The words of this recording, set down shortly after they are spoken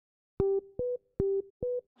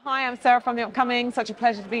Hi, I'm Sarah from The Upcoming. Such a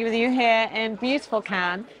pleasure to be with you here in beautiful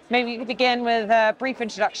Cannes. Maybe you could begin with a brief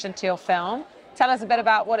introduction to your film. Tell us a bit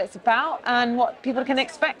about what it's about and what people can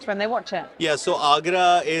expect when they watch it. Yeah, so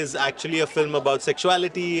Agra is actually a film about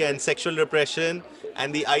sexuality and sexual repression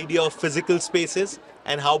and the idea of physical spaces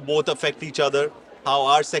and how both affect each other, how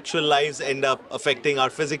our sexual lives end up affecting our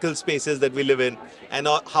physical spaces that we live in, and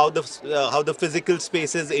how the physical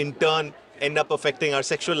spaces in turn end up affecting our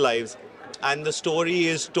sexual lives. And the story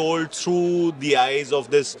is told through the eyes of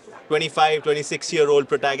this 25, 26-year-old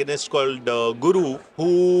protagonist called Guru,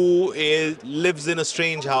 who lives in a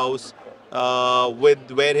strange house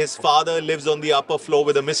with where his father lives on the upper floor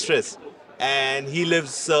with a mistress, and he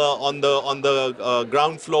lives on the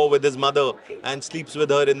ground floor with his mother and sleeps with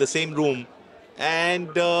her in the same room. And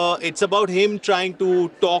it's about him trying to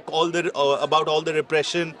talk about all the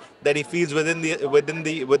repression that he feels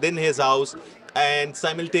within his house, and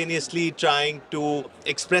simultaneously trying to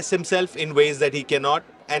express himself in ways that he cannot.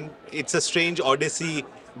 And it's a strange odyssey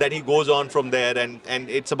that he goes on from there, and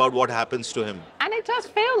it's about what happens to him. And it does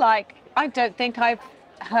feel like, I don't think I've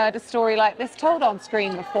heard a story like this told on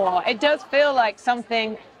screen before. It does feel like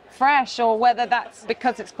something fresh, or whether that's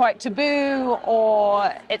because it's quite taboo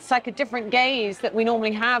or it's like a different gaze that we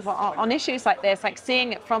normally have on issues like this, like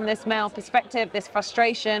seeing it from this male perspective, this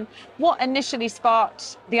frustration. What initially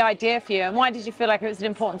sparked the idea for you, and why did you feel like it was an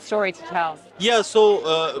important story to tell? Yeah, so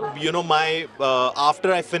my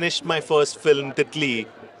after I finished my first film, Titli,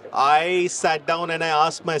 I sat down and I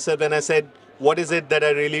asked myself, and I said, what is it that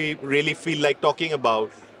I really, really feel like talking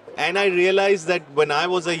about? And I realized that when I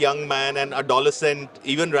was a young man and adolescent,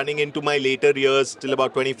 even running into my later years, till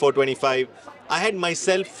about 24, 25, I had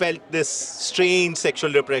myself felt this strange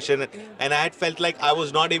sexual repression, and I had felt like I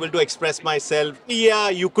was not able to express myself. Yeah,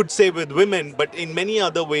 you could say with women, but in many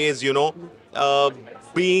other ways, uh,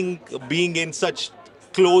 being in such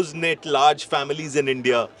close knit large families in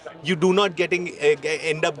India, you do not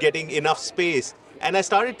end up getting enough space. And I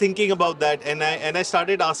started thinking about that, and I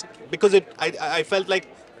started asking, because I felt like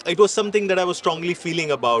it was something that I was strongly feeling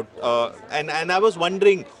about, and I was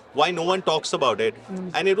wondering why no one talks about it.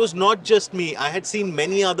 And it was not just me. I had seen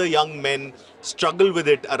many other young men struggle with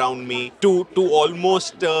it around me to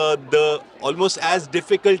almost as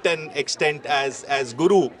difficult an extent as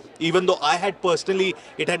Guru. Even though I had personally,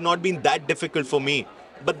 it had not been that difficult for me.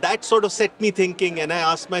 But that sort of set me thinking, and I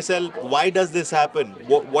asked myself, why does this happen?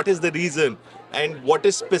 What is the reason? And what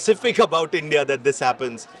is specific about India that this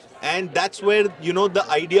happens? And that's where, the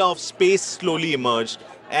idea of space slowly emerged.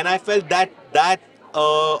 And I felt that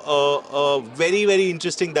very, very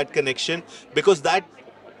interesting, that connection, because that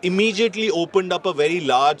immediately opened up a very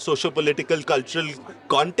large socio-political, cultural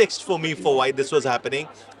context for me for why this was happening.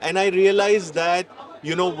 And I realized that,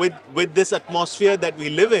 with this atmosphere that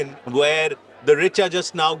we live in, where the rich are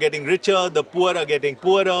just now getting richer, the poor are getting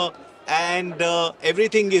poorer, and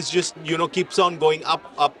everything is just, keeps on going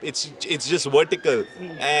up. It's just vertical,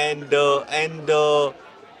 and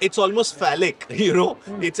it's almost phallic.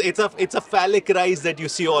 It's a phallic rise that you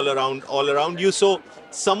see all around you. So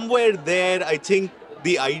somewhere there, I think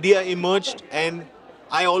the idea emerged, and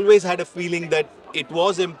I always had a feeling that it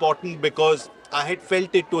was important because I had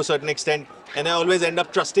felt it to a certain extent, and I always end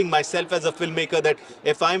up trusting myself as a filmmaker that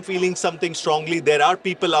if I'm feeling something strongly, there are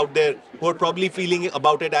people out there who are probably feeling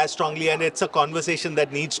about it as strongly, and it's a conversation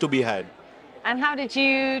that needs to be had. And how did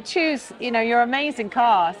you choose, your amazing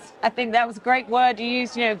cast? I think that was a great word you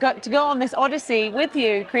used, to go on this odyssey with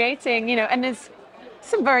you, creating, and there's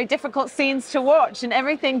some very difficult scenes to watch, and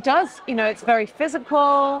everything does, it's very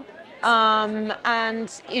physical,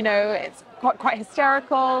 and, it's quite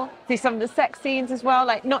hysterical. See some of the sex scenes as well,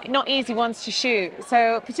 like not easy ones to shoot.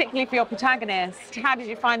 So particularly for your protagonist, how did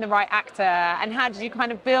you find the right actor, and how did you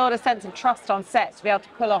kind of build a sense of trust on set to be able to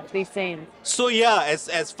pull off these scenes? So yeah,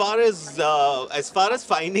 as far as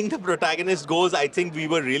finding the protagonist goes, I think we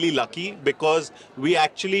were really lucky because we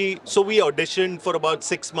auditioned for about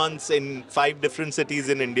 6 months in 5 different cities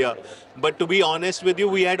in India. But to be honest with you,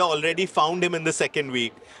 we had already found him in the second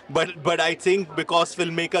week. But I think because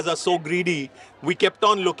filmmakers are so greedy, we kept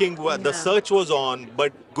on looking. The search was on,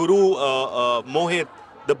 but Guru Mohit,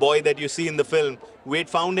 the boy that you see in the film, we had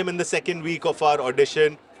found him in the second week of our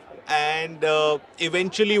audition. And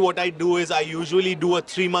eventually what I do is I usually do a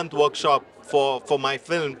 3-month workshop for my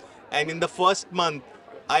film. And in the first month,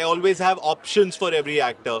 I always have options for every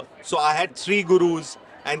actor. So I had 3 gurus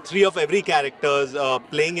and 3 of every characters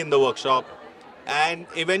playing in the workshop. And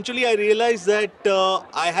eventually I realized that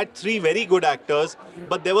I had 3 very good actors,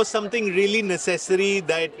 but there was something really necessary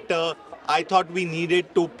that I thought we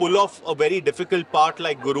needed to pull off a very difficult part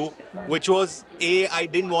like Guru, which was A, I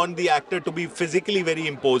didn't want the actor to be physically very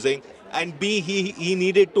imposing, and B, he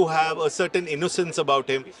needed to have a certain innocence about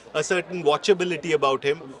him, a certain watchability about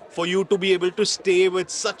him, for you to be able to stay with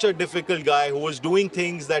such a difficult guy who was doing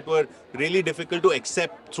things that were really difficult to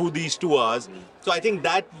accept through these 2 hours. So I think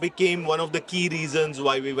that became one of the key reasons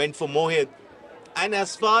why we went for Mohit. And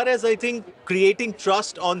as far as I think creating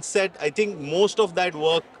trust on set, I think most of that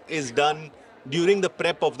work is done during the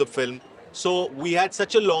prep of the film. So we had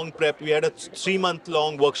such a long prep. We had a 3-month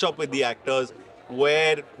long workshop with the actors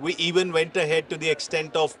where we even went ahead to the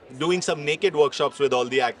extent of doing some naked workshops with all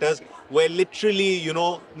the actors where literally,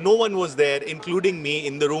 no one was there, including me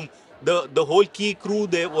in the room. The whole key crew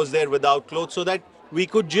there was there without clothes so that we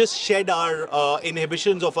could just shed our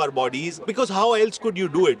inhibitions of our bodies, because how else could you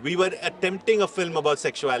do it? We were attempting a film about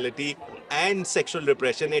sexuality and sexual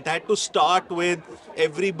repression. It had to start with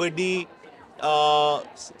everybody uh,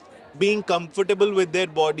 being comfortable with their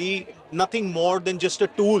body, nothing more than just a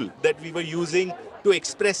tool that we were using to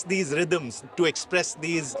express these rhythms, to express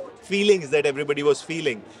these feelings that everybody was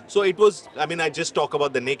feeling. So it was, I mean, I just talk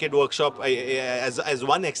about the naked workshop as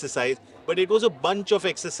one exercise, but it was a bunch of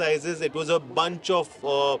exercises. It was a bunch of,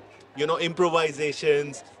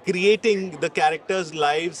 improvisations, creating the characters'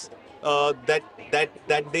 lives that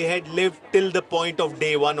they had lived till the point of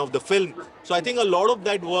day one of the film. So I think a lot of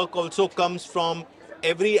that work also comes from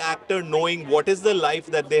every actor knowing what is the life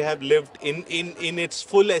that they have lived in its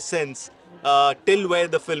full essence till where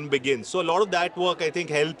the film begins. So a lot of that work, I think,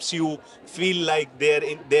 helps you feel like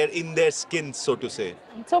they're in their skin, so to say.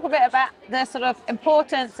 Talk a bit about the sort of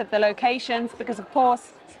importance of the locations, because of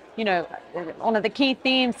course, one of the key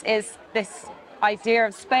themes is this idea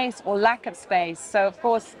of space or lack of space. So of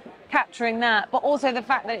course, capturing that, but also the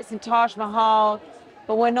fact that it's in Taj Mahal,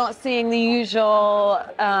 but we're not seeing the usual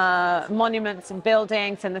monuments and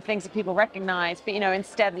buildings and the things that people recognize, but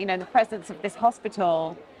instead, the presence of this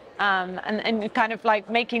hospital. And kind of like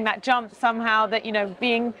making that jump somehow that,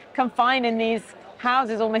 being confined in these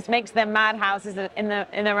houses almost makes them mad houses in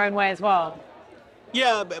their own way as well.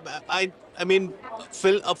 Yeah, I mean,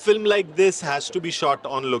 a film like this has to be shot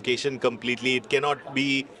on location completely. It cannot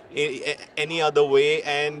be any other way.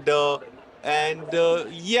 Yeah,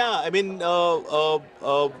 I mean, one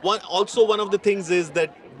of the things is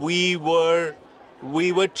that we were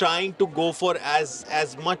trying to go for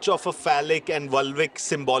as much of a phallic and vulvic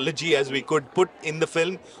symbology as we could put in the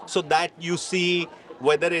film, so that you see,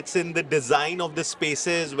 whether it's in the design of the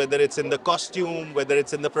spaces, whether it's in the costume, whether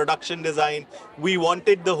it's in the production design, we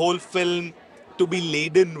wanted the whole film to be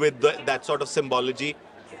laden with that sort of symbology.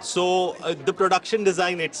 So the production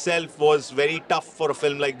design itself was very tough for a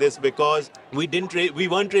film like this, because we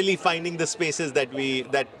weren't really finding the spaces that we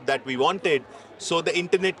wanted. So the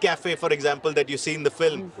internet cafe, for example, that you see in the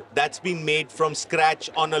film, that's been made from scratch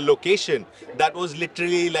on a location that was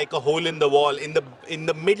literally like a hole in the wall in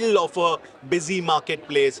the middle of a busy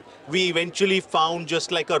marketplace. We eventually found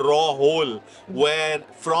just like a raw hole where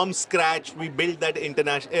from scratch we built that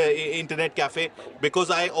internet cafe, because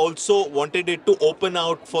I also wanted it to open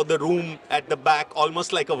out for the room at the back,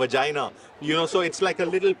 almost like a vagina. So it's like a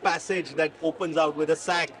little passage that opens out with a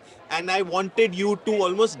sack. And I wanted you to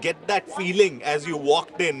almost get that feeling as you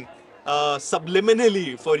walked in,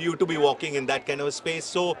 subliminally, for you to be walking in that kind of a space.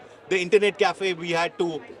 So the internet cafe, we had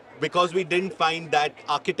to, because we didn't find that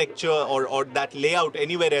architecture or that layout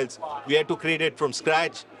anywhere else, we had to create it from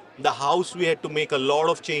scratch. The house, we had to make a lot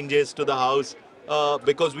of changes to the house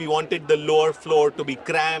because we wanted the lower floor to be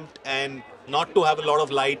cramped and not to have a lot of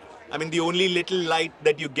light. I mean, the only little light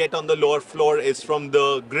that you get on the lower floor is from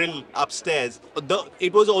the grill upstairs.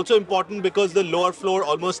 It was also important because the lower floor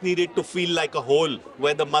almost needed to feel like a hole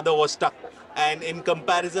where the mother was stuck. And in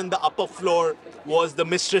comparison, the upper floor was the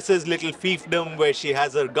mistress's little fiefdom where she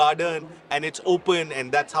has her garden and it's open, and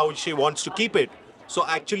that's how she wants to keep it. So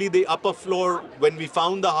actually the upper floor, when we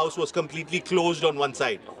found the house, was completely closed on one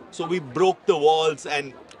side. So we broke the walls,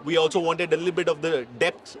 and we also wanted a little bit of the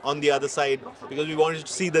depth on the other side, because we wanted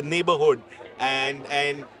to see the neighborhood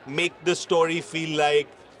and make the story feel like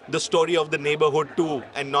the story of the neighborhood too,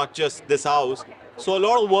 and not just this house. So a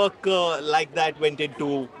lot of work like that went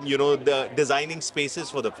into, the designing spaces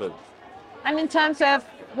for the film. And in terms of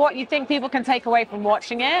what you think people can take away from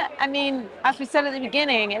watching it, I mean, as we said at the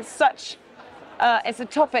beginning, it's a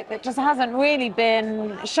topic that just hasn't really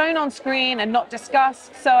been shown on screen and not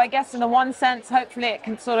discussed. So I guess in the one sense, hopefully it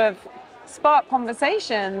can sort of spark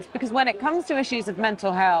conversations, because when it comes to issues of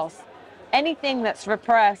mental health, anything that's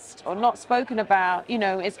repressed or not spoken about,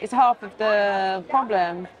 is half of the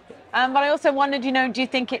problem. But I also wondered, do you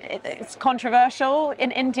think it's controversial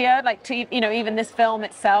in India, like to, even this film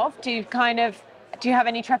itself? Do you have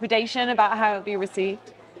any trepidation about how it will be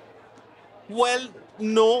received? Well,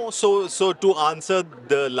 no. So to answer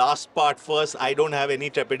the last part first, I don't have any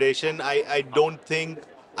trepidation. I don't think.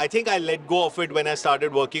 I think I let go of it when I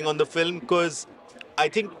started working on the film, because I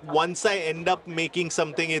think once I end up making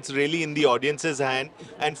something, it's really in the audience's hand.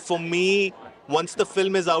 And for me, once the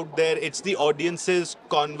film is out there, it's the audience's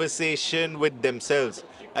conversation with themselves.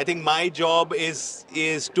 I think my job is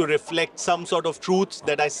to reflect some sort of truths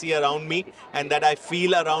that I see around me and that I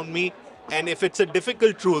feel around me. And if it's a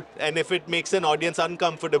difficult truth and if it makes an audience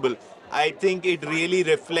uncomfortable, I think it really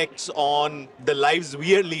reflects on the lives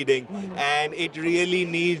we are leading, and it really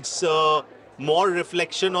needs more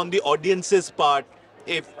reflection on the audience's part.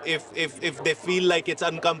 If they feel like it's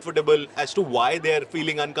uncomfortable as to why they're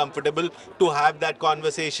feeling uncomfortable, to have that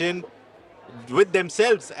conversation with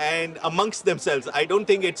themselves and amongst themselves. I don't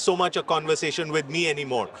think it's so much a conversation with me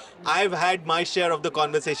anymore. I've had my share of the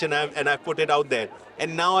conversation, and I've put it out there.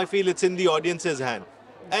 And now I feel it's in the audience's hand.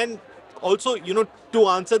 And also, to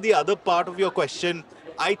answer the other part of your question,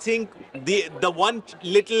 I think the one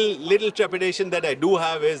little trepidation that I do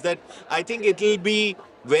have is that I think it'll be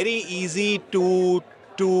very easy to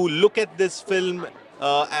look at this film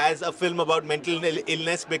as a film about mental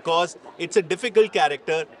illness, because it's a difficult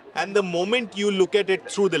character, and the moment you look at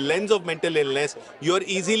it through the lens of mental illness, you're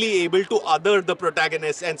easily able to other the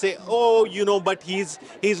protagonist and say, oh, but he's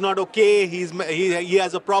not okay, he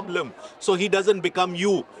has a problem, so he doesn't become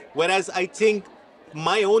you. Whereas I think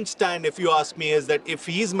my own stand, if you ask me, is that if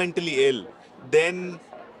he's mentally ill, then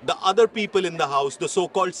the other people in the house, the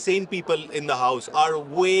so-called sane people in the house, are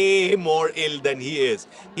way more ill than he is.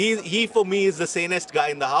 He for me is the sanest guy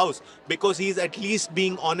in the house, because he's at least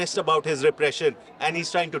being honest about his repression and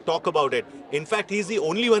he's trying to talk about it. In fact, he's the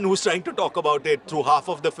only one who's trying to talk about it through half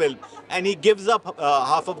of the film, and he gives up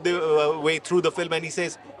half of the way through the film, and he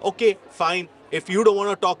says, okay, fine, if you don't want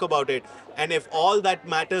to talk about it, and if all that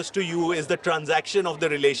matters to you is the transaction of the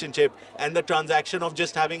relationship and the transaction of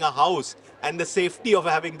just having a house and the safety of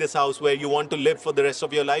having this house where you want to live for the rest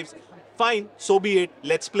of your lives, fine, so be it.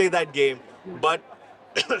 Let's play that game. But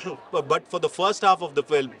but for the first half of the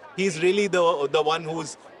film, he's really the one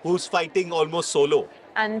who's fighting almost solo.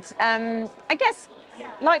 And I guess,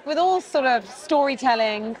 like with all sort of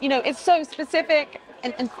storytelling, it's so specific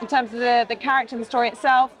in terms of the character and the story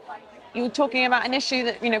itself. You were talking about an issue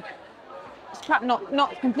that, it's perhaps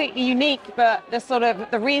not completely unique, but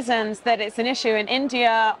the reasons that it's an issue in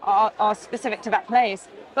India are specific to that place.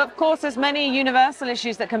 But of course, there's many universal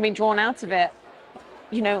issues that can be drawn out of it.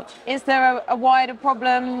 Is there a wider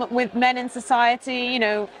problem with men in society,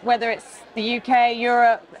 whether it's the UK,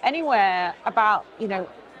 Europe, anywhere, about,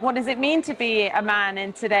 what does it mean to be a man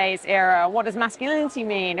in today's era? What does masculinity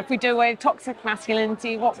mean? If we do away with toxic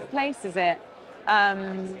masculinity, what place is it?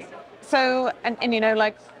 So,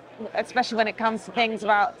 like, especially when it comes to things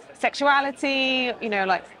about sexuality,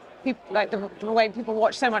 like the way people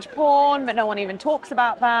watch so much porn, but no one even talks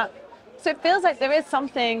about that. So it feels like there is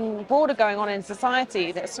something broader going on in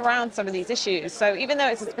society that surrounds some of these issues. So even though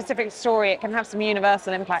it's a specific story, it can have some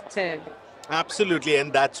universal impact too. Absolutely,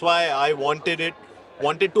 and that's why I wanted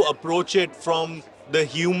to approach it from the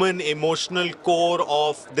human emotional core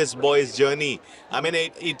of this boy's journey. I mean,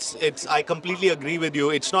 it's I completely agree with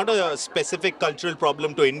you. It's not a specific cultural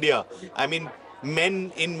problem to India. I mean,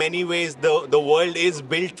 men, in many ways, the world is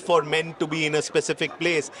built for men to be in a specific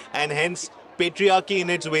place, and hence patriarchy in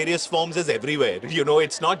its various forms is everywhere.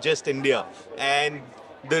 It's not just India. And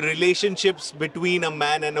the relationships between a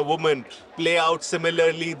man and a woman play out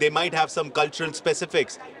similarly. They might have some cultural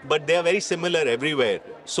specifics, but they are very similar everywhere.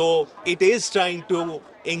 So it is trying to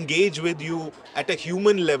engage with you at a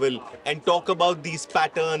human level and talk about these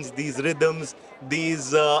patterns, these rhythms,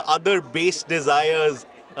 these other base desires.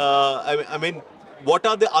 I mean, what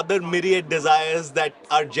are the other myriad desires that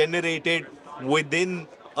are generated within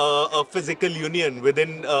a physical union,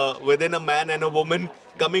 within a man and a woman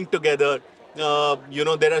coming together?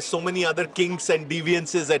 There are so many other kinks and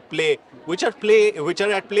deviances at play, which are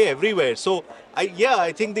at play everywhere. So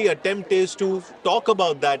I think the attempt is to talk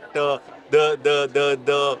about that,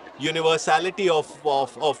 the universality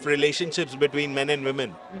of relationships between men and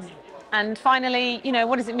women. And finally,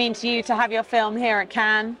 what does it mean to you to have your film here at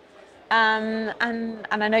Cannes? And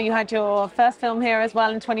I know you had your first film here as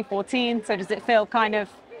well in 2014. So does it feel kind of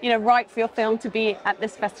right for your film to be at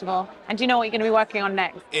this festival? And do you know what you're going to be working on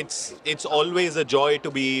next? It's always a joy to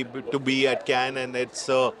be at Cannes, and it's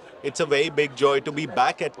a very big joy to be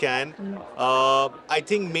back at Cannes. I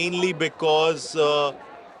think mainly because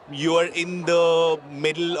you are in the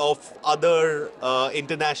middle of other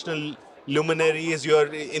international luminaries. You are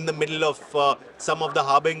in the middle of some of the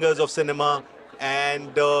harbingers of cinema,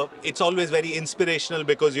 and it's always very inspirational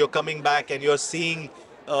because you're coming back and you're seeing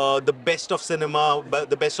the best of cinema,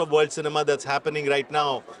 the best of world cinema that's happening right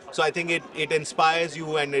now. So I think it inspires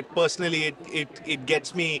you, and it personally it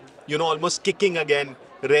gets me, almost kicking again,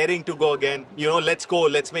 raring to go again. Let's go,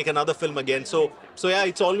 let's make another film again. So yeah,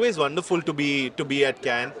 it's always wonderful to be at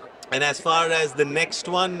Cannes. And as far as the next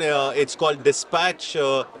one, it's called Dispatch,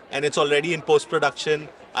 and it's already in post production.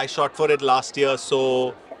 I shot for it last year,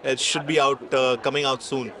 so it should be coming out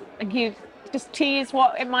soon. And you just tease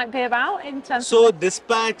what it might be about in terms So of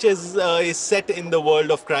Dispatch is set in the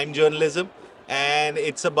world of crime journalism, and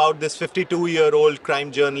it's about this 52-year-old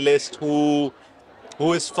crime journalist who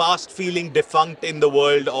is fast feeling defunct in the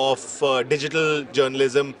world of digital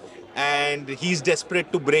journalism, and he's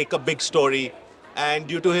desperate to break a big story. And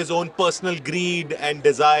due to his own personal greed and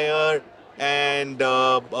desire and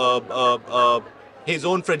his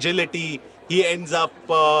own fragility, he ends up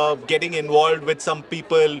getting involved with some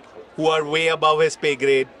people who are way above his pay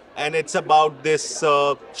grade. And it's about this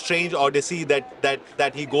strange odyssey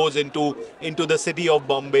that he goes into the city of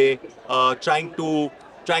Bombay, trying to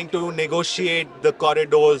negotiate the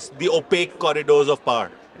corridors, the opaque corridors of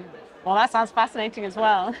power. well, that sounds fascinating as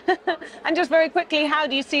well. And just very quickly, how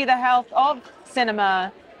do you see the health of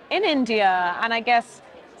cinema in India? And I guess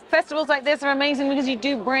festivals like this are amazing because you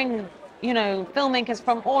do bring, filmmakers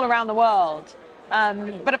from all around the world.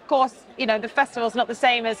 But of course, the festival's not the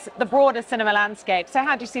same as the broader cinema landscape. So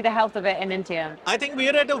how do you see the health of it in India? I think we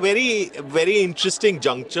are at a very, very interesting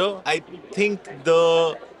juncture. I think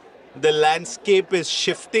the landscape is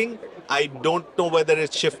shifting. I don't know whether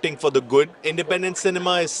it's shifting for the good. Independent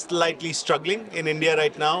cinema is slightly struggling in India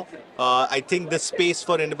right now. I think the space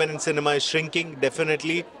for independent cinema is shrinking,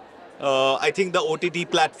 definitely. I think the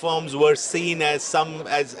OTT platforms were seen as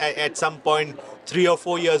at some point 3 or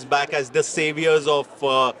 4 years back as the saviors of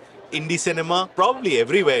indie cinema, probably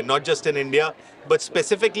everywhere, not just in India. But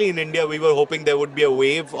specifically in India, we were hoping there would be a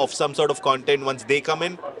wave of some sort of content once they come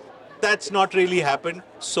in. That's not really happened.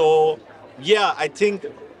 So yeah, I think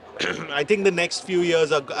I think the next few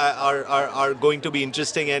years are going to be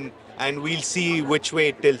interesting, and we'll see which way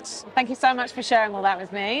it tilts. Thank you so much for sharing all that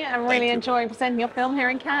with me. I'm really enjoying presenting your film here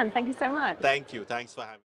in Cannes. Thank you so much. Thank you. Thanks for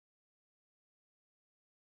having me.